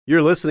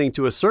You're listening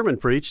to a sermon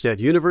preached at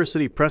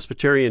University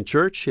Presbyterian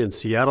Church in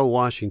Seattle,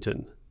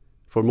 Washington.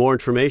 For more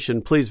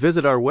information, please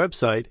visit our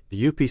website,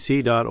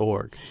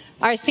 upc.org.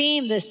 Our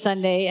theme this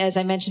Sunday, as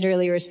I mentioned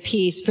earlier, is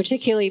peace,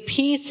 particularly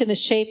peace in the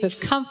shape of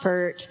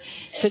comfort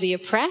for the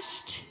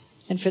oppressed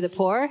and for the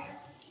poor.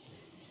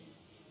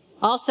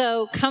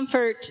 Also,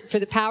 comfort for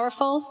the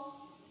powerful,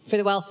 for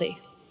the wealthy,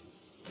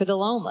 for the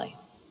lonely.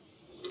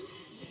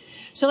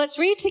 So let's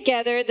read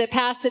together the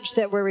passage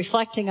that we're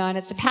reflecting on.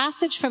 It's a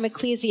passage from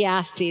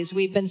Ecclesiastes.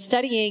 We've been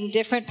studying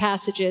different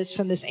passages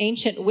from this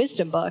ancient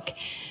wisdom book,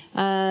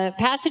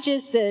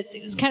 passages that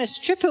kind of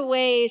strip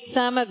away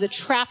some of the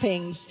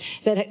trappings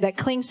that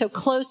cling so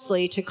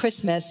closely to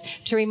Christmas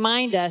to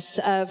remind us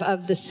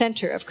of the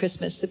center of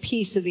Christmas, the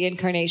peace of the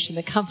incarnation,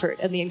 the comfort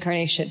of the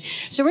incarnation.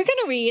 So we're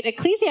going to read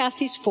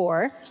Ecclesiastes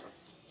 4.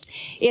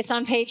 It's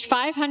on page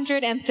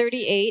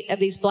 538 of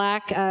these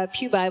black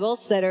pew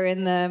Bibles that are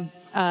in the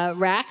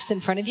racks in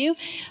front of you.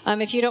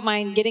 If you don't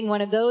mind getting one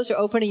of those or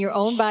opening your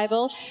own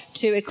Bible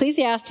to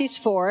Ecclesiastes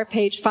 4,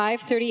 page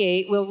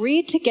 538, we'll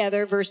read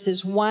together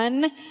verses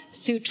 1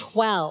 through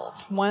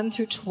 12. 1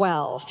 through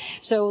 12.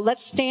 So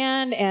let's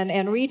stand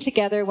and read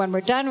together. When we're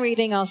done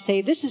reading, I'll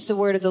say, "This is the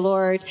word of the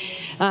Lord."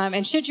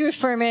 And should you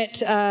affirm it,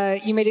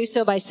 you may do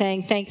so by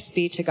saying, "Thanks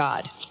be to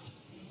God."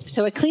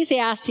 So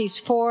Ecclesiastes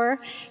 4,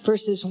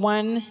 verses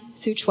 1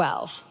 through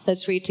 12.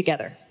 Let's read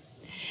together.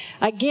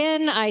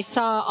 "Again, I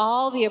saw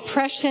all the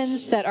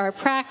oppressions that are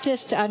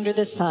practiced under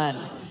the sun.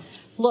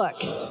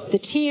 Look, the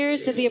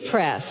tears of the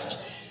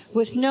oppressed,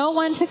 with no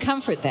one to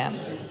comfort them.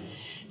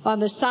 On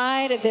the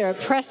side of their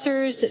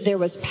oppressors, there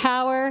was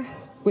power,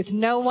 with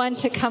no one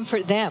to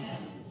comfort them.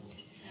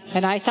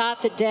 And I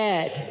thought the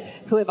dead,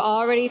 who have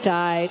already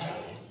died,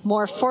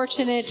 more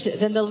fortunate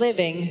than the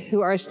living who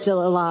are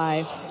still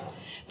alive.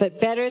 But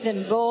better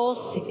than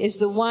both is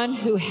the one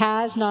who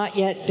has not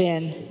yet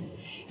been,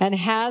 and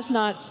has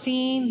not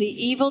seen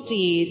the evil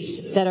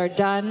deeds that are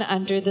done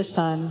under the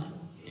sun.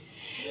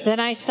 Then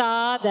I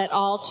saw that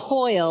all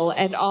toil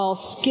and all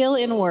skill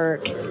in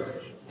work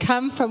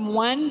come from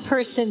one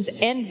person's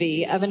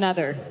envy of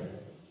another.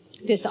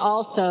 This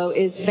also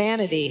is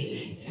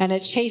vanity and a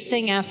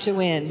chasing after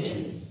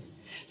wind.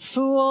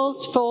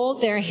 Fools fold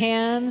their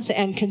hands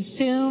and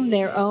consume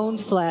their own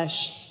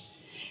flesh.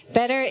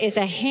 Better is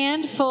a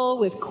handful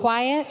with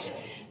quiet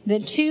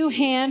than 2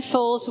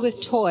 handfuls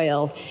with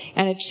toil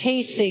and a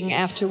chasing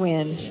after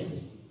wind.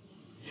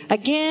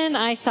 Again,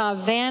 I saw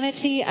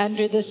vanity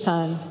under the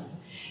sun,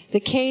 the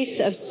case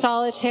of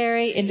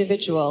solitary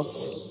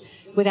individuals,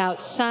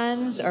 without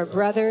sons or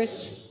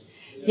brothers,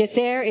 yet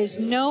there is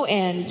no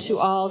end to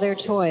all their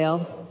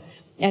toil,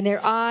 and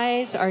their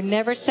eyes are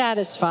never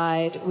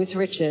satisfied with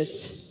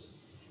riches.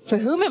 For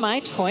whom am I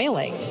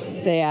toiling,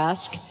 they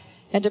ask,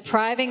 and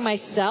depriving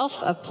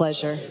myself of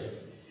pleasure?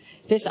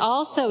 This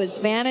also is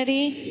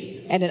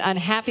vanity and an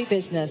unhappy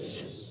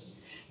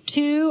business.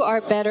 2 are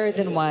better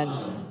than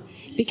 1,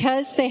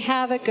 because they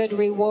have a good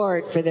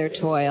reward for their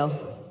toil.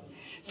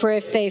 For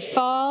if they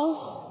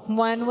fall,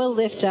 one will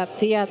lift up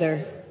the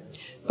other.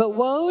 But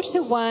woe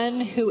to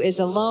one who is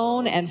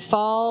alone and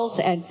falls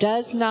and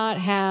does not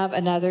have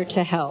another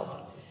to help.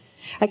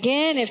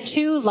 Again, if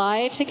 2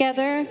 lie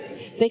together,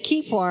 they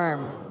keep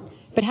warm.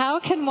 But how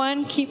can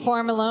one keep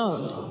warm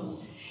alone?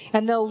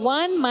 And though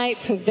one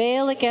might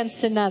prevail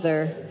against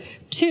another,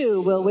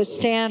 2 will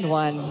withstand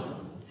one.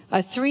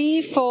 A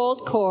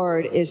 3-fold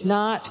cord is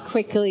not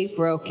quickly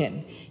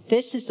broken."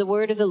 This is the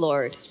word of the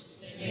Lord.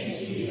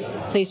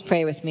 Please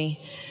pray with me.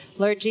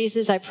 Lord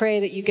Jesus, I pray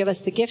that you give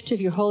us the gift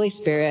of your Holy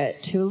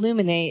Spirit to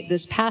illuminate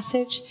this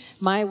passage,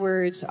 my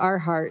words, our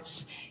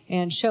hearts,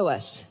 and show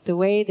us the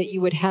way that you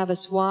would have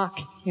us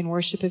walk in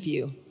worship of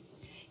you.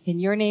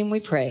 In your name we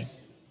pray.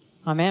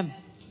 Amen.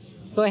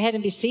 Go ahead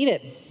and be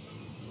seated.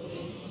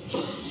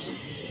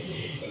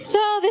 So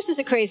this is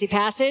a crazy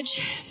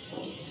passage.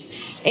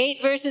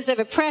 8 verses of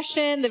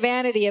oppression, the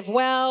vanity of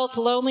wealth,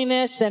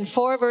 loneliness, then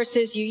 4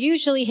 verses you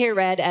usually hear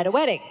read at a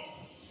wedding.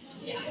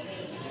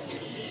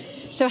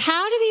 So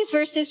how do these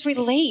verses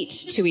relate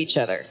to each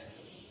other?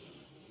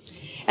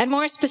 And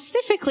more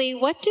specifically,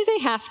 what do they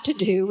have to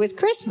do with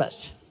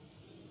Christmas?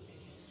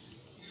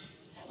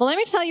 Well, let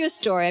me tell you a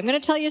story. I'm going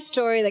to tell you a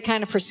story that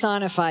kind of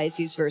personifies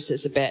these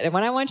verses a bit. And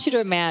what I want you to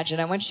imagine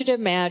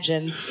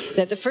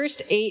that the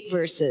first 8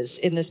 verses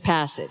in this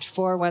passage,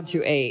 4, 1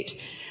 through 8,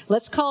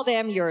 let's call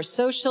them your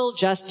social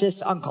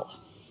justice uncle.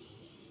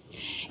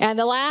 And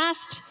the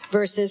last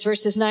verses,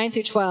 verses 9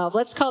 through 12,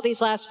 let's call these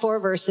last 4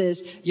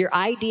 verses your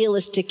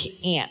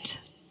idealistic aunt.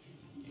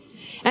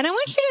 And I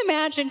want you to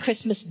imagine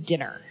Christmas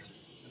dinner.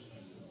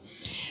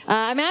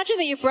 Imagine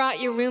that you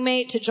brought your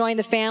roommate to join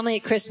the family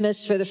at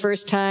Christmas for the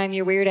first time.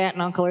 Your weird aunt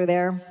and uncle are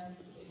there.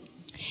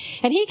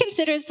 And he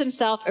considers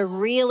himself a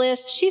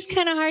realist. She's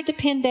kind of hard to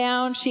pin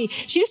down. She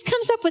just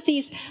comes up with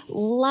these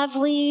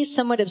lovely,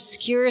 somewhat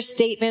obscure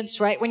statements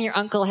right when your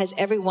uncle has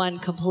everyone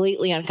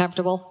completely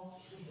uncomfortable.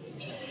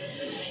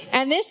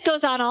 And this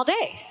goes on all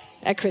day.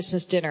 at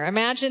Christmas dinner.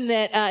 Imagine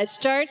that it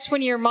starts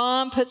when your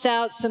mom puts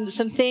out some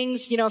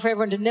things, for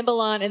everyone to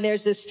nibble on, and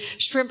there's this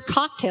shrimp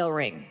cocktail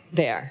ring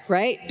there,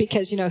 right?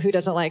 Because, who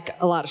doesn't like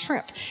a lot of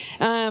shrimp?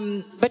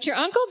 But your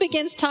uncle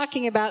begins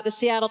talking about the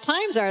Seattle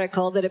Times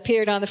article that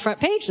appeared on the front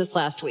page this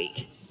last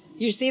week.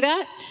 You see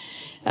that?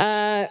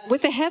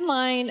 With the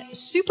headline,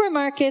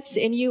 "Supermarkets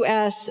in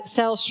U.S.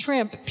 sell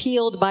shrimp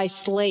peeled by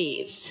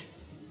slaves."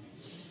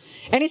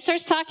 And he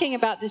starts talking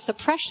about this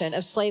oppression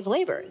of slave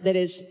labor that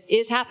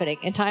is happening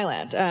in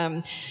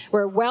Thailand,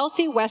 where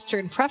wealthy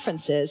Western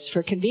preferences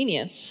for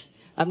convenience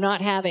of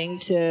not having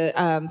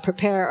to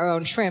prepare our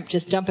own shrimp,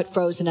 just dump it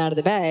frozen out of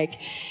the bag,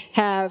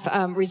 have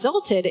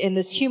resulted in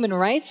this human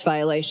rights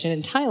violation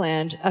in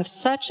Thailand of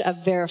such a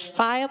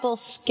verifiable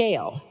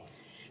scale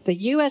that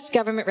U.S.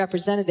 government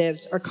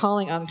representatives are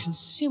calling on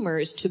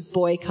consumers to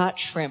boycott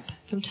shrimp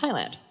from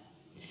Thailand.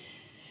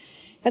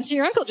 And so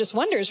your uncle just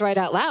wonders right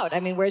out loud,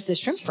 where's this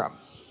shrimp from?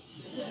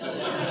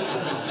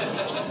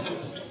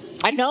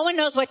 And no one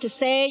knows what to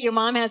say. Your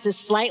mom has this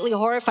slightly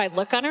horrified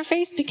look on her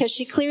face because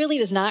she clearly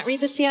does not read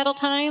the Seattle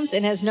Times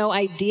and has no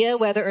idea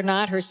whether or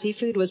not her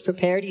seafood was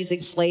prepared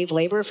using slave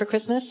labor for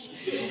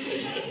Christmas.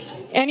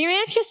 And your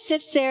aunt just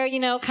sits there,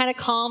 kind of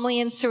calmly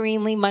and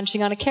serenely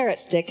munching on a carrot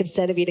stick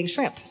instead of eating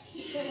shrimp.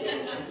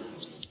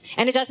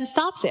 And it doesn't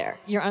stop there.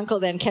 Your uncle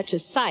then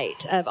catches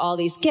sight of all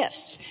these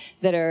gifts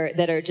that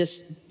are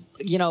just,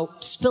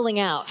 spilling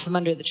out from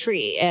under the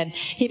tree. And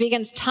he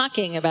begins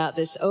talking about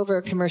this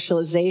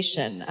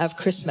over-commercialization of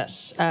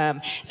Christmas,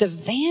 the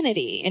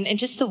vanity and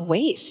just the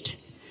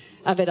waste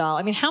of it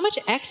all. How much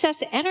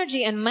excess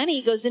energy and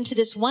money goes into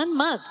this 1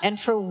 month, and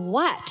for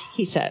what,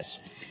 he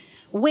says?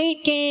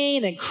 Weight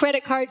gain and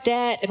credit card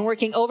debt and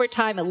working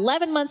overtime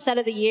 11 months out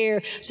of the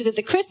year so that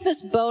the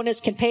Christmas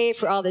bonus can pay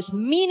for all this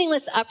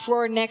meaningless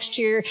uproar next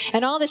year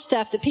and all this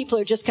stuff that people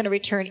are just going to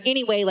return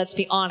anyway, let's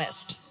be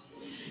honest.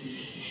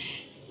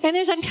 And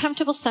there's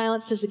uncomfortable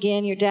silences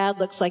again. Your dad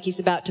looks like he's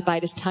about to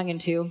bite his tongue in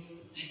two.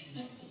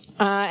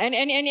 And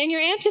your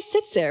aunt just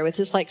sits there with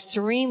this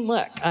serene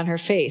look on her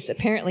face,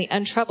 apparently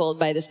untroubled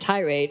by this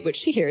tirade, which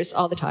she hears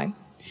all the time.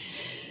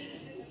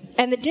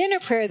 And the dinner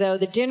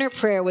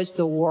prayer was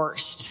the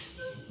worst.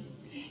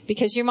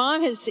 Because your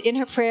mom has in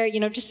her prayer,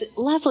 just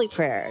lovely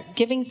prayer,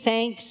 giving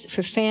thanks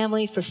for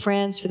family, for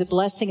friends, for the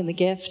blessing and the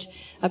gift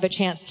of a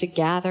chance to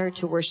gather,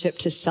 to worship,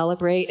 to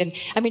celebrate.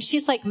 And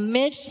she's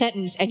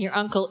mid-sentence and your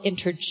uncle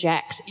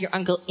interjects. Your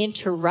uncle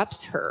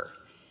interrupts her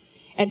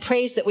and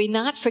prays that we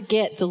not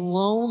forget the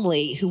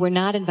lonely who were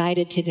not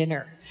invited to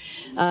dinner.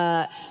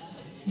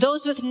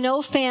 Those with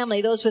no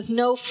family, those with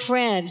no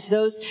friends,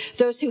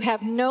 those who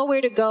have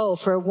nowhere to go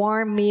for a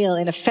warm meal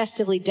in a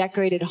festively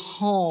decorated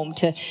home,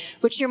 to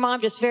which your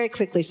mom just very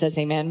quickly says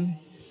amen.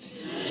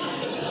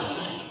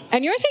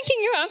 And you're thinking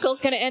your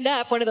uncle's going to end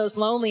up one of those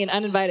lonely and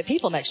uninvited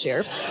people next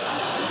year.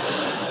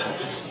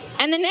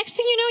 And the next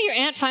thing you know,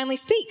 your aunt finally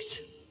speaks.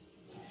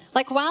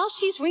 While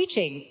she's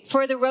reaching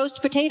for the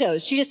roast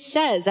potatoes, she just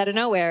says out of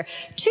nowhere,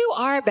 2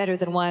 are better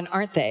than 1,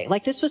 aren't they?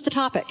 This was the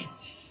topic.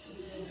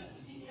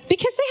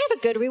 Because they have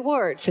a good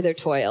reward for their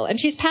toil. And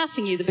she's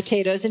passing you the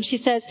potatoes, and she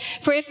says,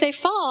 for if they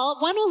fall,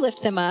 one will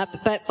lift them up.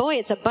 But boy,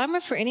 it's a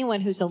bummer for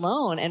anyone who's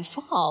alone and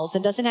falls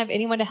and doesn't have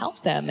anyone to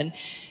help them. And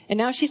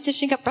now she's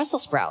dishing up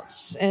Brussels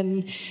sprouts.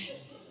 And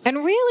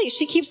really,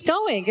 she keeps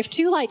going. If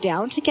 2 lie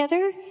down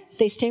together,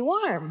 they stay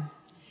warm.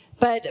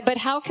 But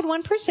how can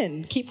one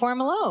person keep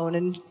warm alone?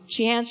 And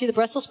she hands you the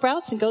Brussels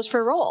sprouts and goes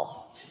for a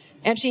roll.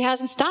 And she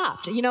hasn't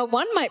stopped.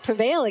 One might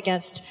prevail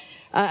against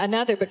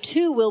another, but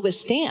 2 will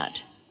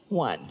withstand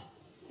 1.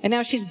 And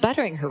now she's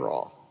buttering her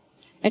roll.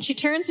 And she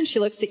turns and she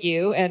looks at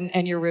you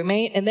and your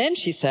roommate, and then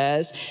she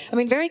says,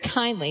 very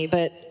kindly,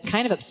 but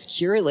kind of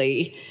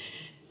obscurely,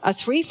 a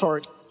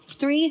threefold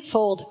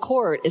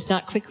cord is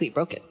not quickly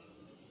broken.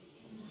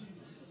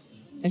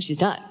 And she's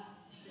done.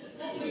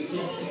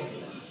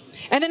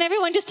 And then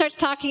everyone just starts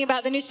talking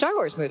about the new Star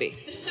Wars movie.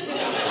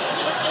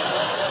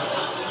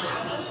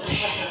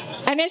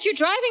 And as you're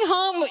driving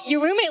home,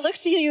 your roommate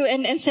looks at you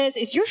and says,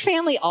 is your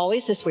family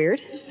always this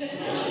weird?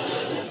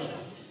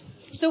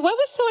 So what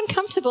was so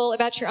uncomfortable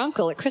about your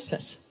uncle at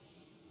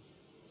Christmas?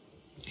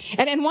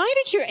 And why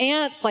did your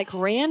aunt's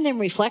random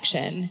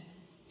reflection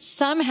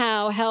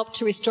somehow help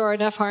to restore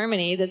enough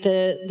harmony that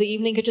the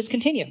evening could just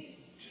continue?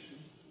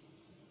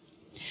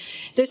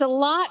 There's a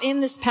lot in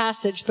this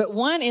passage, but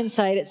one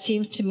insight, it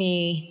seems to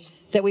me,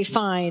 that we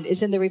find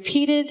is in the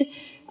repeated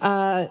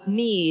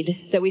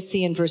need that we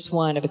see in verse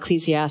 1 of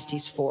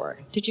Ecclesiastes 4.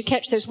 Did you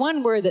catch? There's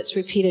one word that's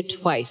repeated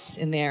twice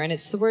in there, and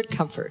it's the word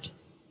comfort.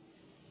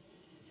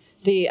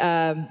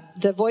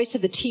 The voice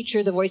of the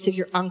teacher, the voice of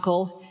your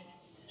uncle,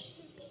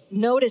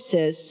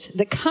 notices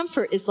that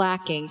comfort is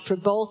lacking for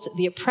both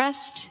the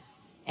oppressed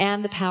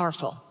and the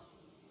powerful.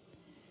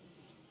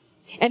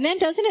 And then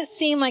doesn't it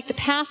seem like the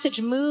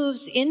passage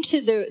moves into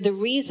the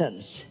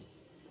reasons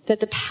that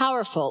the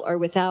powerful are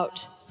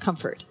without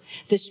comfort?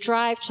 This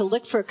drive to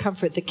look for a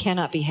comfort that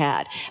cannot be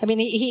had.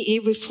 He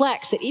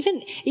reflects that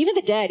even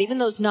the dead, even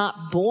those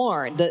not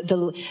born,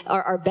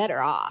 are better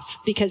off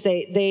because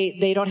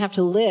they don't have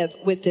to live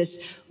with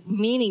this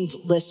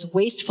meaningless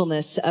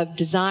wastefulness of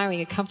desiring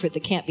a comfort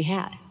that can't be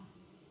had.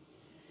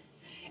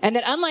 And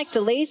that unlike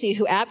the lazy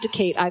who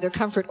abdicate either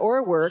comfort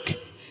or work,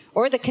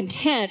 or the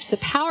content, the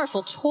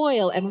powerful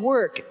toil and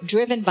work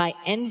driven by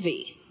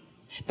envy,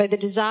 by the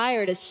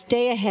desire to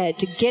stay ahead,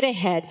 to get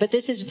ahead. But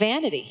this is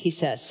vanity, he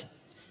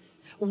says.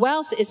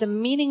 Wealth is a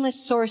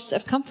meaningless source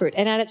of comfort.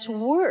 And at its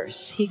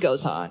worst, he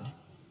goes on,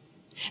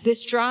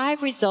 this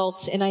drive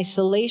results in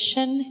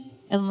isolation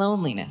and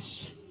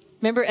loneliness.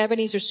 Remember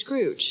Ebenezer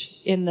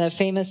Scrooge in the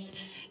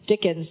famous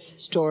Dickens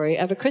story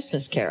of A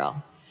Christmas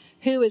Carol,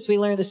 who, as we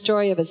learn the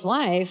story of his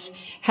life,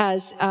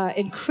 has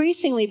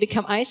increasingly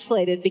become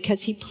isolated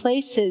because he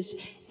places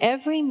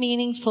every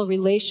meaningful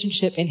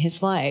relationship in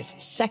his life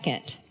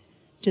second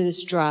to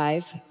this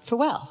drive for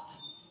wealth,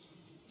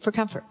 for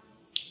comfort,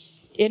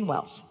 in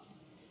wealth.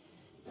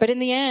 But in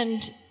the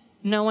end,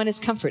 no one is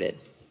comforted.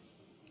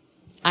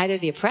 Either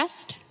the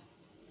oppressed,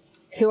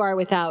 who are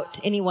without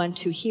anyone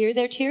to hear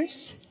their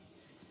tears,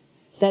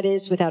 that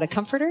is, without a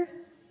comforter,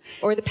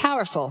 or the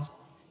powerful,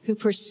 who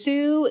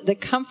pursue the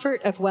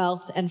comfort of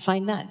wealth and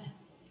find none.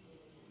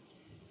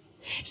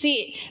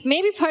 See,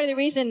 maybe part of the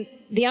reason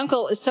the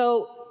uncle is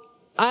so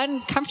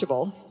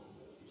uncomfortable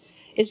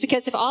is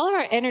because if all of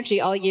our energy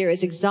all year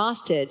is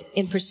exhausted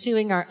in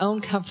pursuing our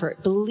own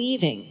comfort,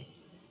 believing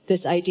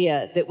this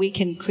idea that we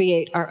can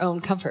create our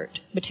own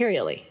comfort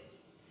materially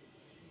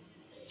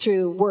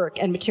through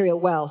work and material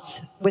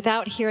wealth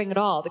without hearing at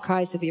all the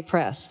cries of the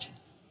oppressed.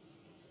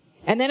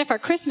 And then if our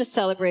Christmas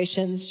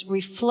celebrations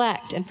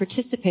reflect and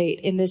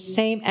participate in this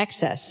same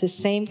excess, this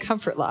same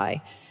comfort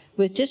lie,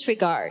 with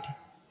disregard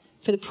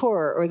for the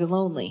poor or the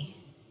lonely,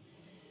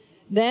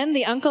 then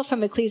the uncle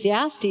from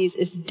Ecclesiastes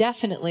is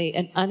definitely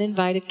an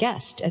uninvited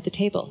guest at the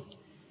table,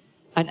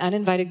 an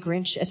uninvited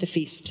Grinch at the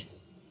feast.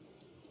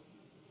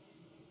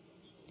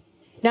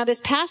 Now,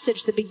 this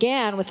passage that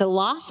began with the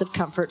loss of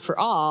comfort for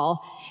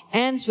all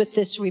ends with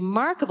this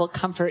remarkable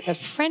comfort of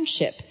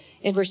friendship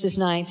in verses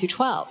 9 through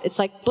 12. It's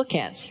like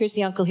bookends. Here's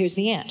the uncle, here's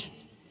the aunt.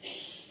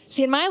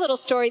 See, in my little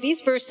story,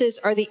 these verses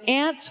are the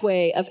aunt's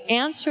way of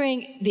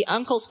answering the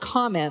uncle's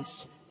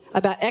comments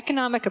about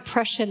economic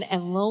oppression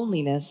and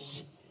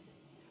loneliness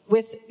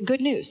with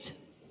good news.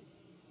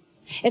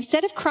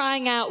 Instead of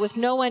crying out with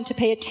no one to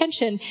pay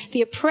attention,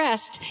 the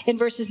oppressed in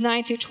verses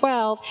 9 through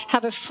 12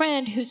 have a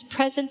friend whose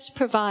presence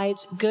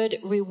provides good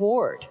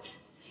reward,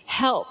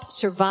 help,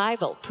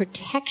 survival,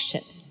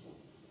 protection.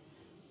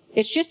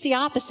 It's just the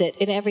opposite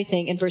in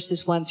everything in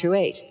verses 1 through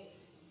 8.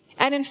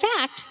 And in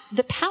fact,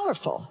 the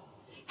powerful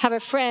have a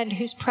friend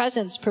whose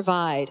presence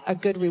provide a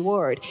good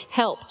reward,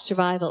 help,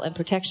 survival, and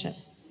protection.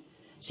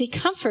 See,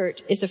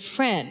 comfort is a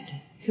friend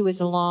who is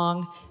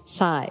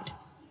alongside.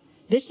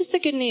 This is the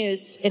good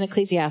news in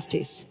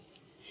Ecclesiastes.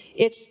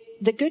 It's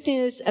the good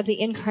news of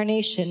the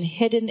incarnation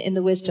hidden in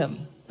the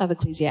wisdom of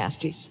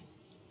Ecclesiastes.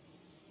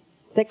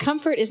 That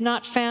comfort is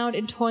not found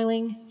in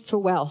toiling for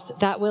wealth.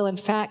 That will, in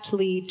fact,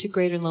 lead to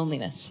greater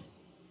loneliness.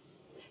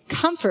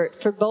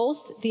 Comfort for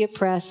both the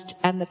oppressed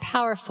and the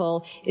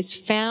powerful is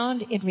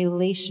found in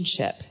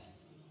relationship.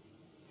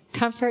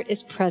 Comfort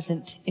is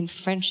present in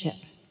friendship.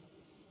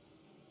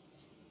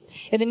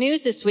 In the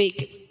news this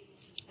week,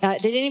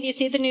 did any of you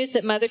see the news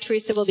that Mother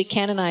Teresa will be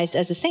canonized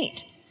as a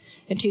saint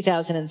in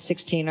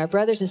 2016? Our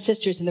brothers and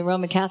sisters in the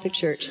Roman Catholic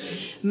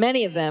Church,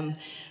 many of them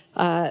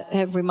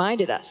have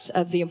reminded us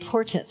of the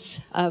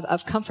importance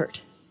of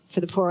comfort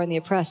for the poor and the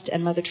oppressed,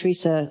 and Mother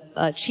Teresa,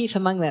 chief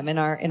among them in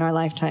our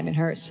lifetime, in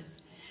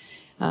hers.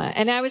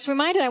 And I was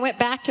reminded, I went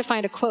back to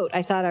find a quote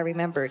I thought I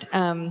remembered.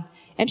 And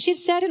she'd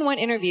said in one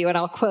interview, and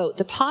I'll quote,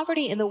 "The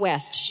poverty in the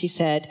West," she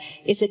said,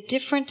 "is a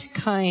different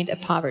kind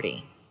of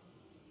poverty.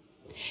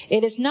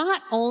 It is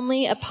not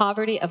only a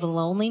poverty of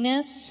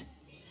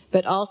loneliness,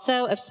 but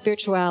also of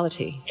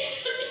spirituality.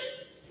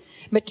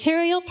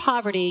 Material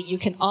poverty you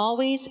can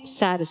always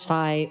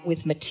satisfy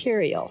with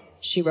material,"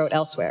 she wrote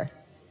elsewhere.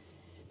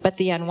 "But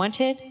the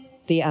unwanted,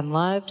 the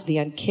unloved, the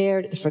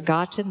uncared, the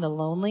forgotten, the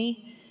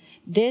lonely,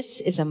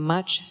 this is a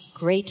much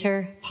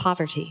greater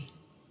poverty."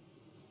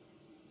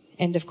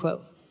 End of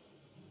quote.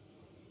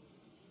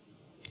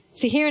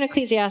 See, here in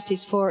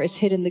Ecclesiastes 4 is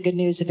hidden the good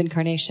news of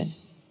incarnation.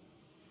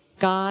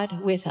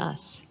 God with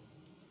us,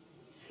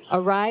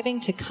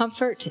 arriving to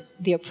comfort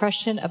the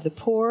oppression of the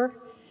poor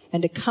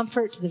and to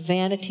comfort the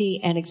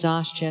vanity and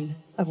exhaustion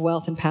of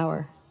wealth and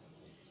power.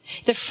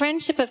 The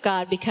friendship of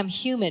God become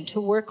human to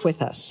work with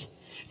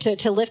us,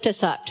 to lift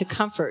us up, to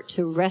comfort,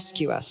 to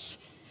rescue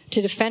us,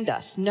 to defend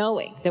us,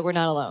 knowing that we're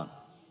not alone.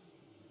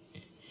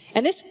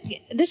 And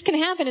this can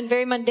happen in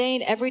very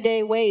mundane,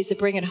 everyday ways that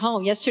bring it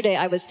home. Yesterday,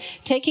 I was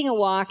taking a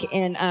walk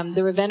in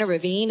the Ravenna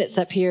Ravine. It's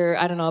up here,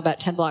 I don't know, about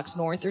 10 blocks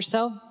north or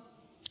so.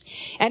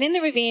 And in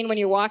the ravine, when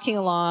you're walking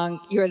along,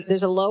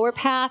 there's a lower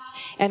path,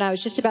 and I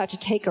was just about to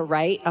take a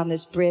right on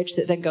this bridge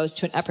that then goes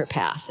to an upper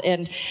path.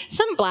 And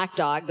some black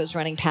dog was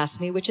running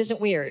past me, which isn't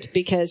weird,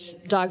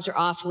 because dogs are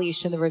off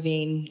leash in the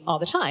ravine all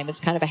the time. It's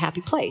kind of a happy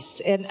place.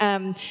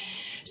 And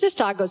So this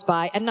dog goes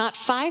by, and not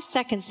 5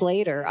 seconds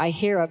later, I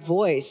hear a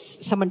voice,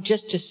 someone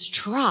just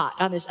distraught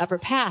on this upper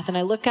path. And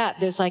I look up,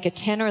 there's like a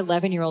 10 or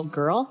 11-year-old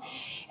girl,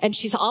 and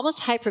she's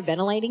almost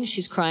hyperventilating.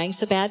 She's crying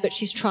so bad, but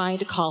she's trying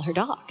to call her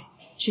dog.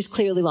 She's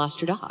clearly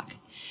lost her dog.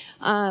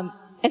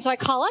 And so I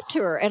call up to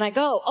her and I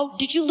go, "Oh,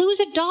 did you lose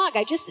a dog?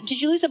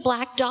 Did you lose a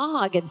black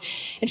dog?" And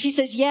she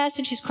says, "Yes."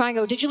 And she's crying,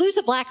 "Oh, did you lose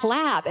a black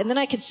lab?" And then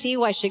I could see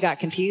why she got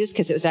confused,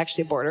 because it was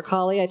actually a border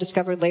collie, I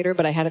discovered later,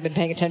 but I hadn't been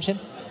paying attention.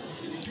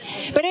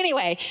 But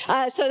anyway,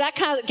 so that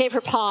kind of gave her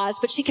pause,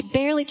 but she could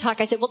barely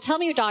talk. I said, "Well, tell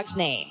me your dog's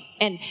name."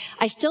 And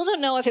I still don't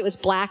know if it was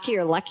Blackie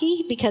or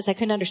Lucky, because I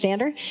couldn't understand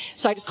her.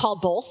 So I just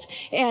called both.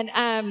 And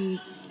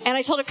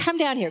I told her, "Come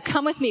down here.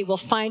 Come with me. We'll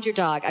find your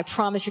dog. I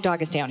promise your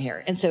dog is down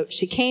here." And so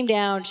she came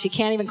down. She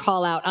can't even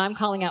call out. I'm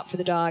calling out for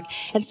the dog.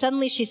 And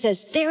suddenly she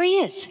says, "There he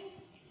is."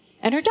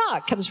 And her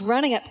dog comes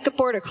running up.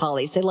 Border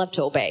collies, they love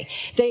to obey.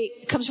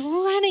 Comes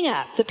running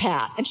up the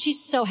path. And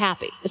she's so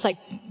happy. It's like,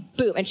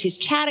 boom. And she's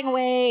chatting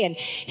away. And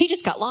he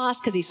just got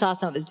lost because he saw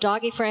some of his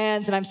doggy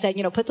friends. And I'm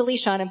saying, put the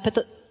leash on him.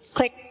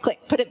 Click,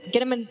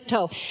 get him in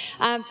tow.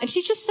 And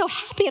she's just so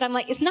happy. And I'm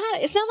like, it's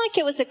not like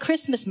it was a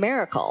Christmas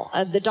miracle.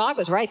 The dog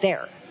was right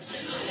there.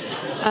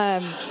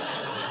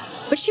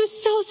 But she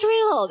was so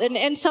thrilled.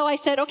 And so I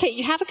said, "Okay,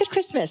 you have a good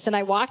Christmas." And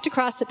I walked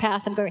across the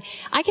path.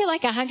 I get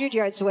like 100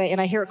 yards away,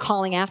 and I hear her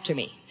calling after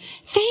me.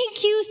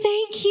 Thank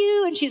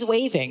you. And she's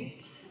waving.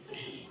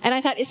 And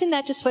I thought, isn't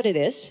that just what it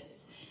is?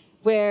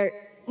 Where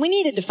we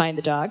needed to find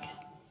the dog.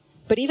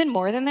 But even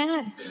more than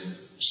that,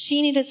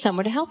 she needed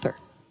someone to help her.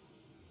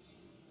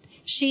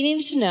 She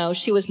needed to know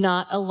she was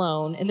not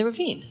alone in the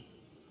ravine.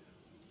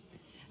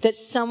 That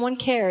someone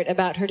cared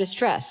about her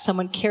distress.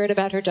 Someone cared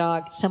about her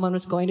dog. Someone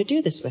was going to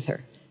do this with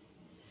her.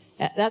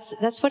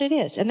 That's what it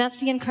is. And that's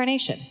the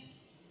incarnation.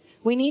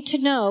 We need to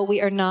know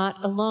we are not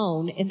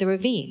alone in the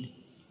ravine.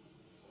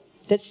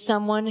 That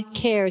someone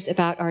cares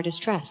about our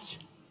distress.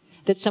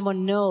 That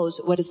someone knows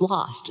what is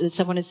lost. That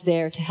someone is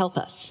there to help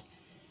us.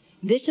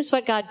 This is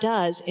what God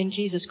does in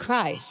Jesus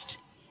Christ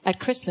at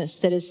Christmas.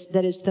 That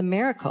is the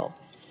miracle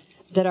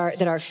that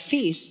our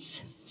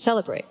feasts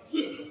celebrate.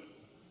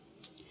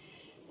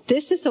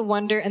 This is the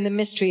wonder and the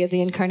mystery of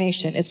the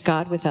incarnation. It's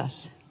God with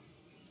us.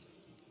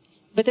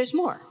 But there's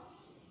more.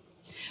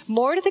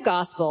 More to the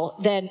gospel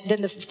than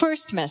the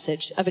first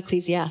message of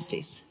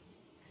Ecclesiastes.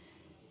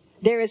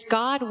 There is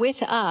God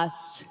with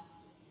us,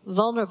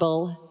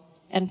 vulnerable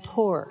and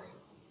poor.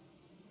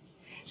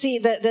 See,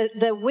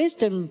 the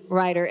wisdom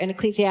writer in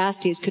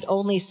Ecclesiastes could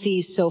only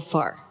see so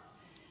far.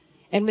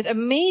 And with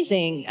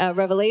amazing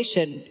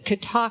revelation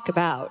could talk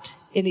about,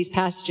 in these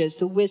passages,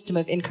 the wisdom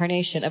of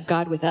incarnation, of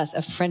God with us,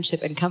 of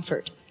friendship and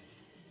comfort.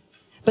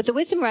 But the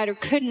wisdom writer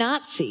could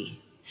not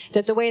see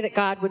that the way that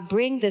God would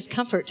bring this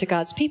comfort to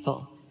God's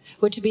people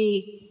would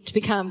to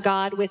become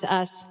God with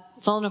us,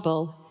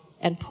 vulnerable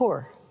and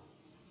poor.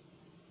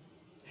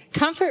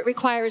 Comfort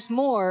requires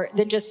more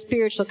than just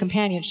spiritual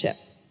companionship.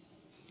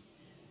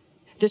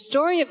 The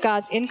story of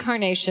God's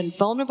incarnation,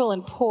 vulnerable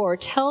and poor,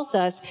 tells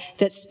us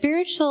that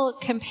spiritual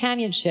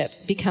companionship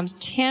becomes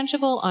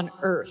tangible on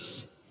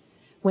earth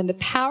when the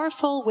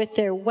powerful with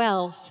their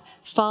wealth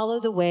follow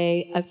the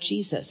way of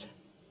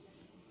Jesus,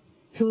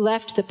 who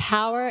left the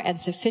power and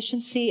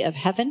sufficiency of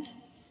heaven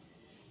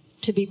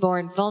to be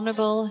born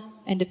vulnerable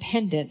and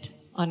dependent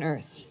on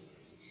earth.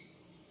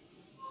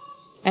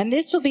 "And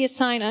this will be a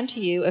sign unto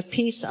you of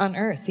peace on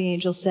earth," the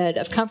angel said,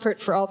 "of comfort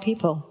for all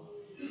people.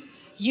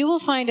 You will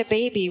find a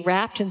baby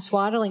wrapped in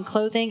swaddling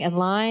clothing and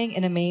lying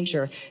in a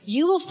manger.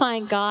 You will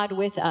find God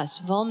with us,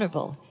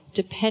 vulnerable,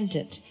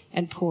 dependent,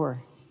 and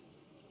poor."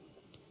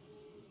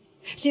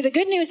 See, the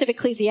good news of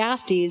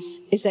Ecclesiastes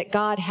is that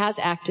God has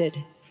acted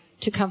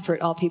to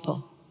comfort all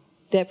people,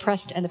 the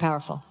oppressed and the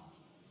powerful.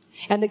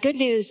 And the good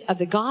news of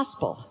the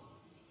gospel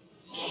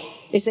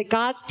is that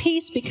God's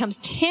peace becomes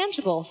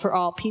tangible for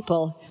all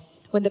people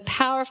when the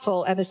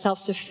powerful and the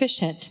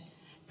self-sufficient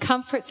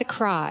comfort the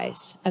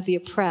cries of the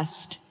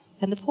oppressed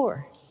and the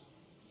poor.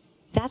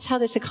 That's how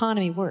this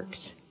economy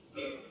works.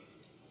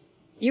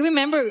 You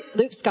remember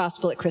Luke's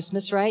gospel at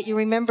Christmas, right? You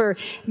remember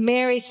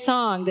Mary's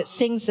song that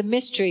sings the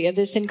mystery of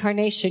this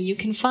incarnation. You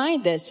can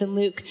find this in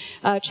Luke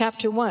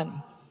chapter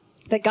 1.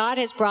 That God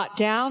has brought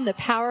down the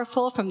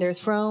powerful from their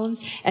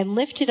thrones and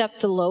lifted up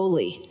the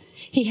lowly.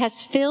 He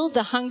has filled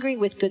the hungry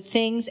with good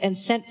things and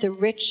sent the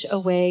rich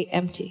away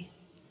empty.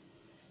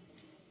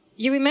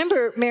 You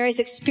remember Mary's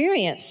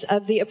experience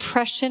of the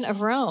oppression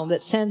of Rome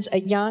that sends a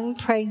young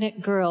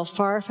pregnant girl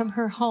far from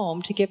her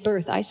home to give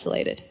birth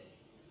isolated.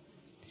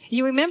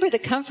 You remember the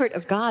comfort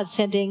of God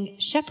sending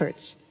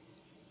shepherds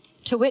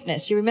to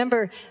witness. You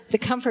remember the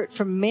comfort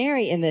from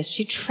Mary in this.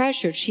 She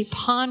treasured, she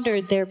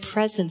pondered their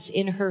presence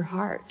in her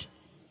heart.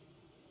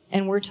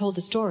 And we're told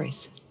the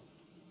stories.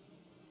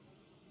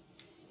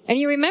 And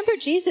you remember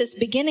Jesus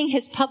beginning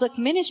his public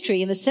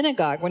ministry in the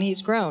synagogue when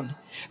he's grown,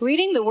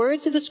 reading the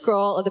words of the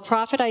scroll of the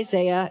prophet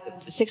Isaiah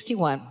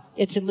 61.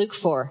 It's in Luke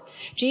 4.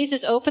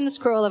 Jesus opened the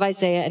scroll of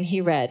Isaiah and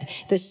he read,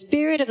 "The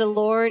Spirit of the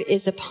Lord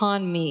is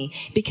upon me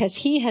because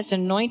he has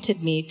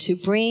anointed me to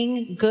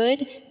bring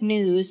good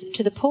news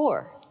to the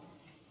poor.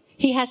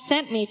 He has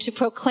sent me to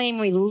proclaim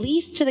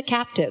release to the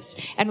captives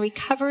and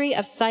recovery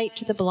of sight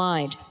to the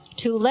blind,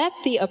 to let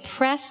the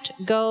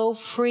oppressed go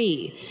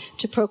free,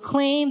 to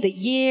proclaim the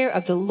year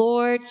of the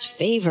Lord's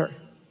favor.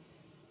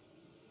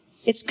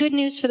 It's good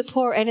news for the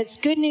poor, and it's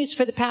good news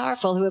for the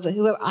powerful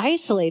who are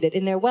isolated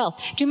in their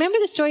wealth. Do you remember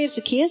the story of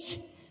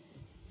Zacchaeus?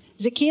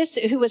 Zacchaeus,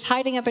 who was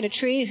hiding up in a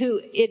tree, who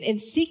in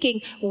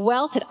seeking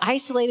wealth had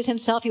isolated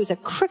himself. He was a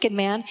crooked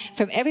man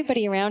from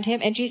everybody around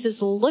him, and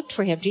Jesus looked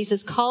for him.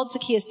 Jesus called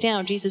Zacchaeus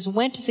down. Jesus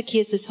went to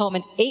Zacchaeus' home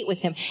and ate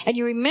with him. And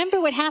you remember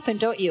what happened,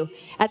 don't you,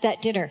 at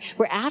that dinner,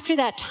 where after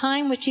that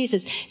time with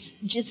Jesus,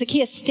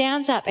 Zacchaeus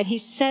stands up and he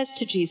says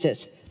to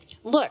Jesus,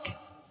 "Look,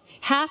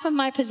 half of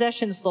my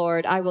possessions,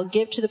 Lord, I will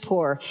give to the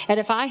poor.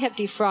 And if I have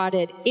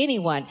defrauded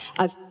anyone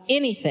of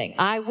anything,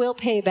 I will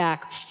pay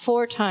back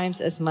 4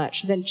 times as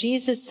much." Then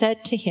Jesus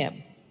said to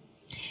him,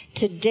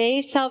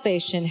 "Today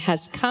salvation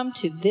has come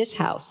to this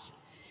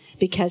house,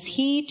 because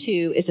he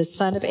too is a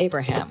son of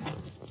Abraham.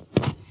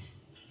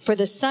 For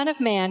the Son of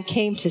Man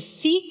came to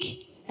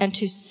seek and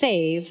to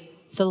save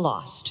the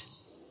lost."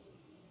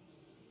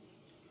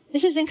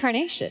 This is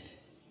incarnation.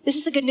 This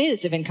is the good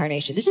news of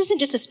incarnation. This isn't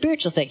just a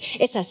spiritual thing.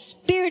 It's a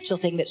spiritual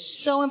thing that's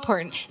so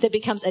important that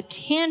becomes a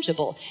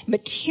tangible,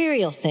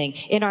 material thing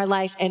in our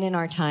life and in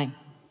our time.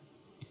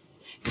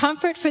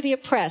 Comfort for the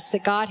oppressed,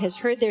 that God has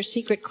heard their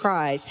secret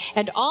cries,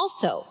 and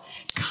also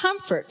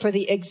comfort for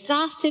the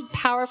exhausted,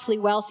 powerfully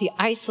wealthy,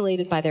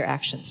 isolated by their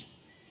actions.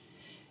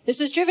 This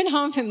was driven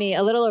home for me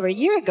a little over a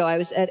year ago. I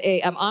was at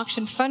an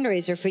auction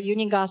fundraiser for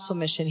Union Gospel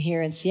Mission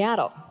here in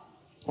Seattle.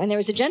 And there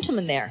was a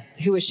gentleman there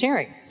who was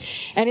sharing.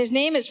 And his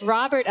name is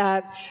Robert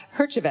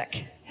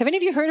Herjavec. Have any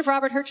of you heard of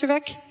Robert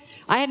Herjavec?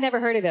 I had never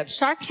heard of him.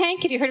 Shark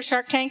Tank? Have you heard of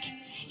Shark Tank?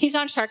 He's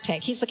on Shark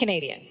Tank. He's the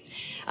Canadian,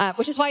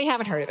 which is why you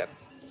haven't heard of him.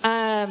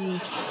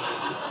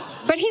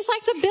 But he's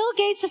like the Bill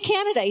Gates of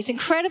Canada. He's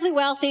incredibly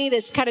wealthy,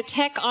 this kind of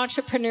tech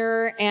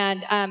entrepreneur,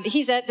 and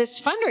he's at this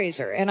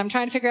fundraiser. And I'm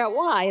trying to figure out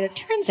why. And it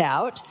turns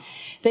out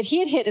that he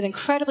had hit an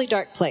incredibly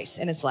dark place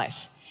in his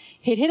life.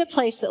 He'd hit a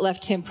place that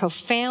left him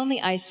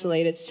profoundly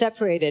isolated,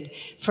 separated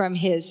from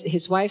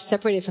his wife,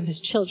 separated from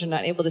his children,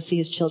 not able to see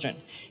his children,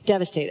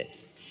 devastated.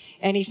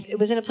 And he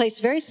was in a place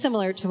very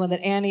similar to one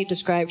that Annie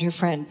described her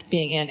friend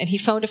being in. And he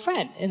phoned a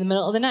friend in the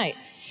middle of the night.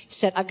 He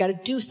said, "I've got to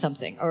do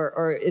something,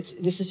 or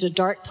this is a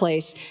dark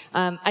place."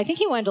 I think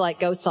he wanted to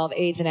go solve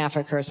AIDS in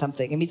Africa or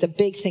something. And he's a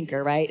big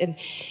thinker, right? And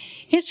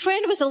his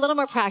friend was a little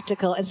more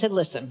practical and said,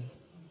 "Listen,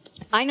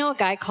 I know a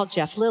guy called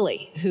Jeff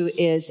Lilly, who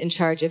is in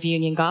charge of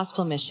Union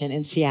Gospel Mission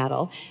in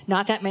Seattle.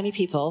 Not that many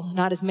people,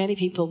 not as many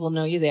people will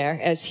know you there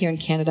as here in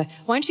Canada.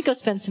 Why don't you go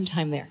spend some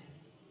time there?"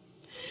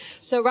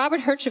 So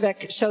Robert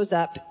Herjavec shows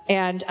up,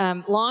 and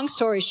long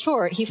story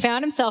short, he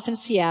found himself in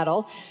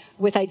Seattle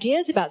with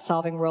ideas about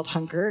solving world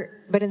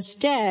hunger, but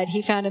instead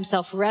he found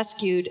himself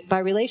rescued by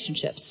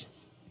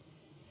relationships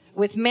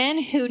with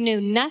men who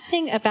knew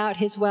nothing about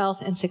his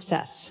wealth and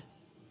success.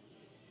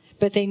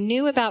 But they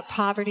knew about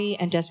poverty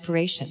and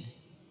desperation.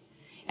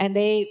 And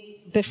they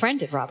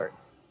befriended Robert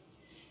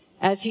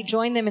as he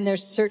joined them in their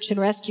search and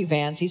rescue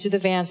vans. These are the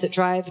vans that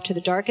drive to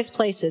the darkest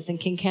places in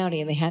King County,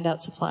 and they hand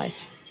out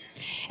supplies.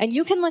 And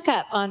you can look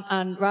up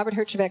on Robert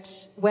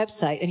Herjavec's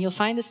website, and you'll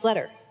find this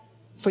letter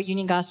for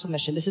Union Gospel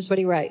Mission. This is what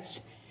he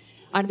writes.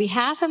 "On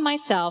behalf of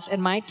myself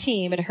and my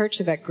team at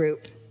Herjavec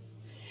Group,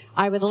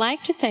 I would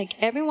like to thank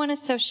everyone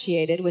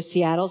associated with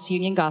Seattle's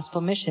Union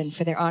Gospel Mission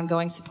for their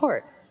ongoing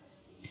support.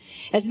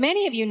 As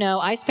many of you know,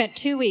 I spent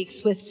 2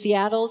 weeks with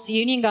Seattle's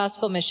Union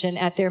Gospel Mission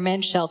at their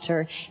men's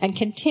shelter and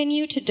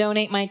continue to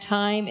donate my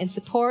time in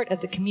support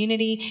of the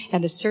community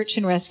and the search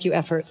and rescue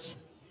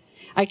efforts.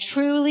 I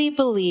truly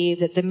believe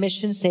that the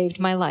mission saved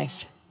my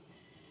life.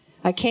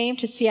 I came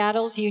to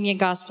Seattle's Union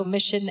Gospel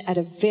Mission at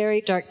a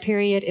very dark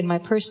period in my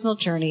personal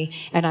journey,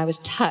 and I was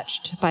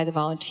touched by the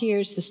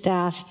volunteers, the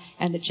staff,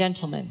 and the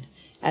gentlemen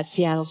at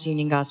Seattle's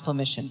Union Gospel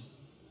Mission.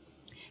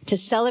 To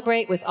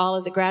celebrate with all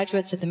of the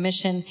graduates of the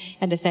mission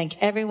and to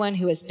thank everyone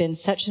who has been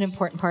such an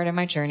important part of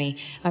my journey,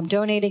 I'm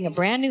donating a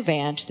brand new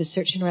van to the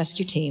search and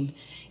rescue team.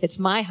 It's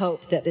my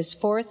hope that this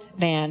 4th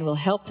van will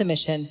help the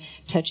mission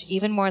touch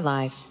even more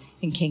lives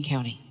in King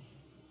County."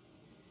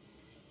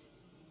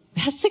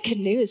 That's the good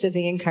news of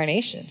the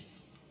incarnation.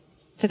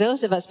 For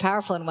those of us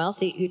powerful and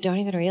wealthy who don't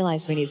even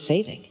realize we need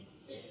saving.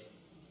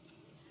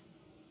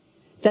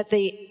 That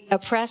the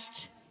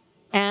oppressed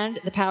and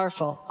the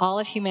powerful, all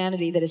of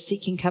humanity that is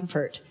seeking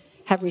comfort,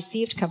 have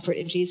received comfort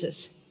in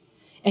Jesus.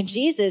 And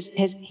Jesus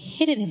has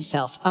hidden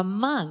himself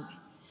among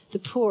the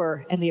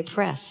poor and the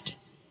oppressed,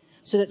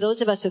 so that those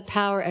of us with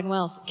power and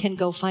wealth can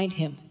go find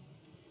him,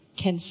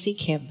 can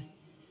seek him,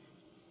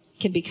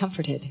 can be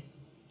comforted.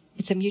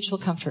 It's a mutual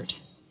comfort.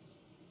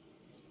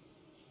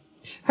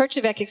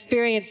 Herjavec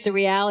experienced the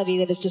reality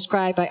that is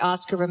described by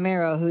Oscar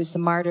Romero, who's the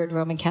martyred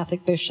Roman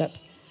Catholic bishop.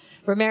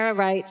 Romero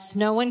writes,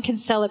 "No one can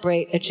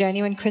celebrate a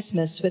genuine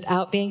Christmas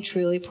without being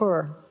truly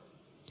poor.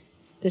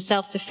 The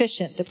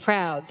self-sufficient, the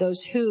proud,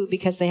 those who,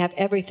 because they have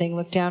everything,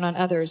 look down on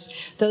others,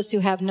 those who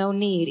have no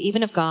need,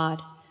 even of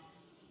God.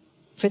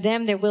 For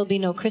them, there will be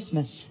no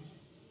Christmas.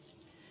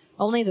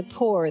 Only the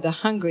poor, the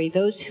hungry,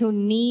 those who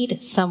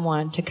need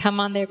someone to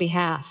come on their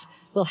behalf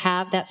will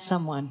have that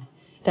someone.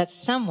 That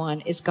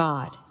someone is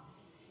God.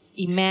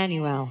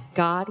 Emmanuel,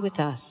 God with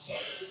us.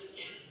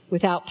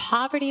 Without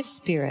poverty of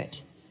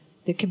spirit,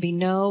 there can be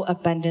no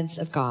abundance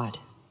of God.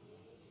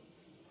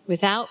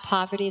 Without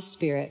poverty of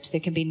spirit, there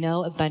can be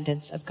no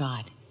abundance of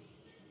God.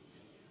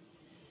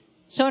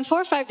 So in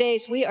 4 or 5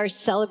 days, we are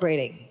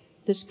celebrating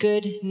this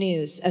good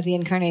news of the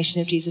incarnation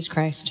of Jesus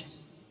Christ.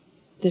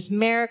 This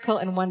miracle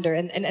and wonder.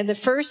 And the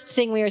first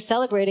thing we are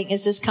celebrating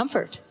is this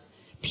comfort,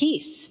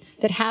 peace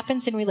that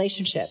happens in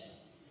relationship.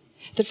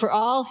 That for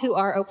all who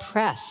are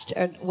oppressed,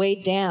 or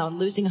weighed down,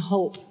 losing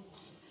hope,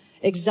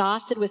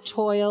 exhausted with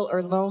toil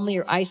or lonely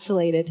or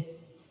isolated,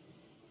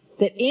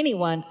 that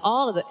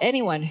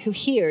anyone who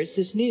hears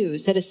this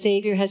news that a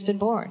Savior has been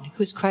born,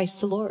 who's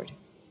Christ the Lord,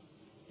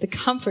 the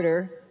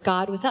Comforter,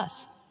 God with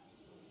us.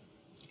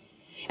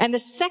 And the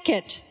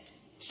second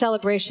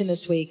celebration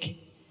this week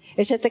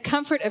is that the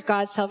comfort of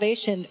God's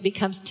salvation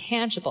becomes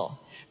tangible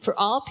for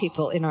all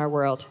people in our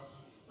world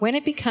when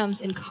it becomes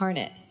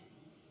incarnate.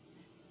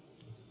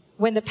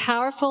 When the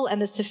powerful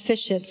and the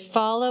sufficient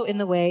follow in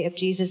the way of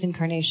Jesus'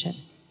 incarnation.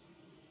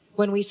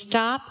 When we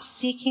stop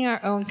seeking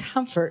our own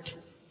comfort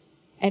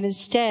and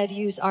instead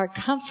use our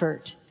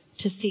comfort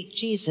to seek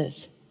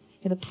Jesus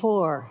in the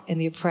poor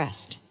and the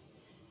oppressed.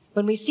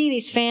 When we see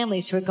these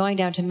families who are going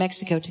down to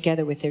Mexico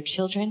together with their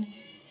children,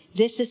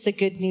 this is the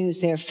good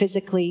news they are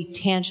physically,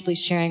 tangibly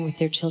sharing with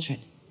their children.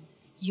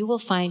 You will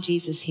find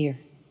Jesus here.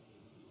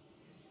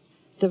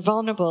 The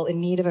vulnerable in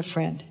need of a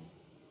friend.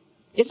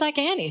 It's like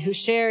Annie, who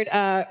shared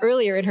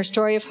earlier in her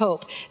story of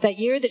hope, that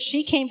year that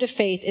she came to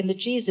faith in the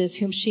Jesus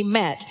whom she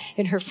met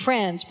in her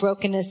friend's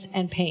brokenness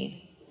and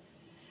pain.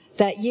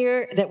 That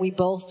year that we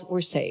both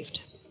were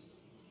saved.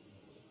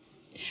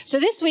 So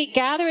this week,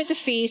 gather at the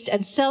feast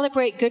and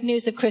celebrate good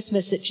news of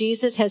Christmas that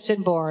Jesus has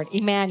been born,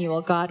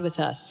 Emmanuel, God with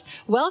us.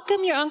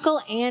 Welcome your uncle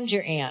and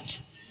your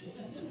aunt.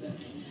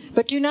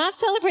 But do not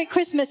celebrate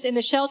Christmas in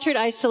the sheltered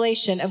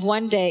isolation of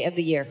one day of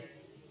the year.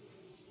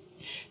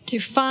 To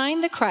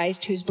find the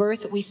Christ whose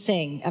birth we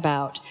sing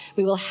about,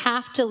 we will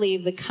have to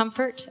leave the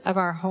comfort of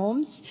our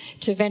homes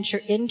to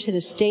venture into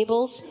the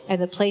stables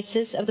and the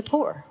places of the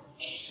poor.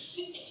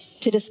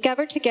 To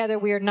discover together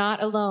we are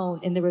not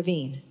alone in the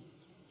ravine.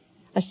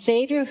 A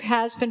Savior who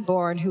has been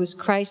born, who is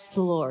Christ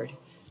the Lord,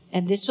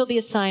 and this will be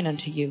a sign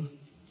unto you.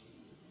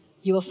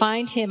 You will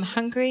find him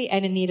hungry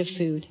and in need of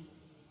food.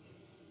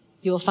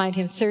 You will find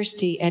him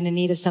thirsty and in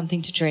need of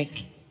something to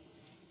drink.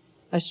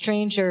 A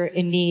stranger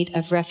in need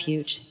of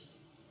refuge.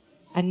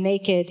 A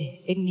naked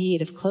in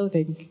need of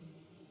clothing.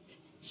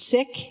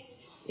 Sick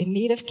in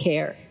need of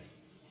care.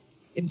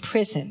 In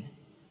prison,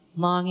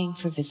 longing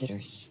for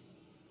visitors.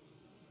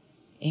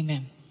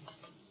 Amen.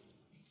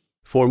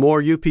 For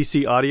more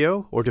UPC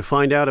audio or to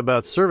find out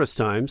about service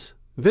times,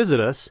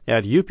 visit us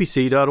at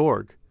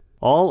upc.org.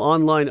 All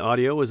online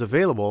audio is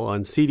available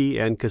on CD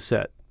and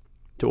cassette.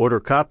 To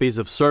order copies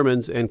of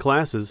sermons and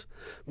classes,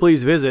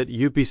 please visit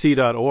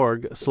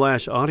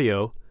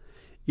upc.org/audio,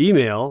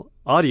 email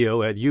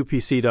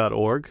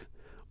audio@upc.org,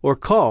 or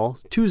call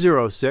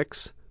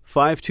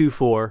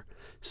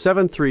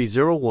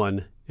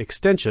 206-524-7301,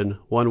 extension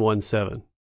 117.